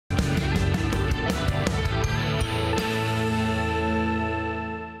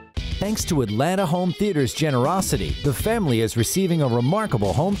Thanks to Atlanta Home Theater's generosity, the family is receiving a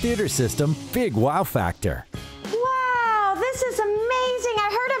remarkable home theater system, Big Wow Factor. Wow, this is amazing. I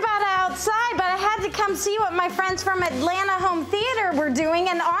heard about it outside, but I had to come see what my friends from Atlanta Home Theater were doing,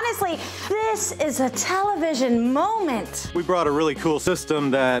 and honestly, this is a television moment. We brought a really cool system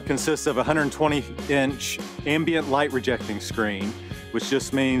that consists of a 120-inch ambient light rejecting screen, which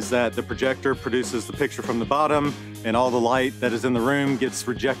just means that the projector produces the picture from the bottom and all the light that is in the room gets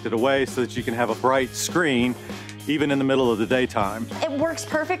rejected away so that you can have a bright screen even in the middle of the daytime. It works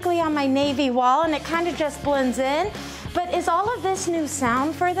perfectly on my navy wall and it kind of just blends in. But is all of this new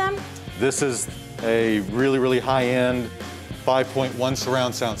sound for them? This is a really, really high-end 5.1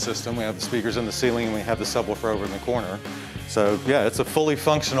 surround sound system. We have the speakers in the ceiling and we have the subwoofer over in the corner. So yeah, it's a fully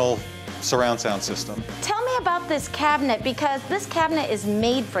functional surround sound system. Tell me about this cabinet, because this cabinet is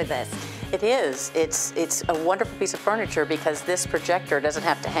made for this. It is. It's a wonderful piece of furniture because this projector doesn't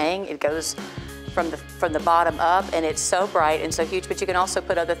have to hang. It goes from the bottom up, and it's so bright and so huge, but you can also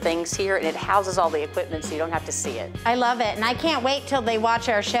put other things here, and it houses all the equipment so you don't have to see it. I love it, and I can't wait till they watch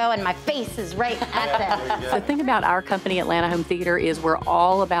our show and my face is right at them. The thing about our company, Atlanta Home Theater, is we're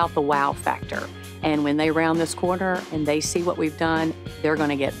all about the wow factor. And when they round this corner and they see what we've done, they're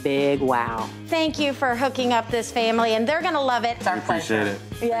gonna get big wow. Thank you for hooking up this family, and they're gonna love it. It's our Appreciate it.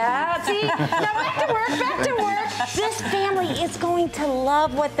 Yeah, see? Now back to work, back to work. This family is going to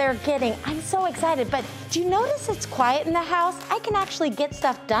love what they're getting. I'm so excited, but do you notice it's quiet in the house? I can actually get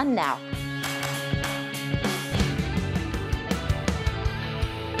stuff done now.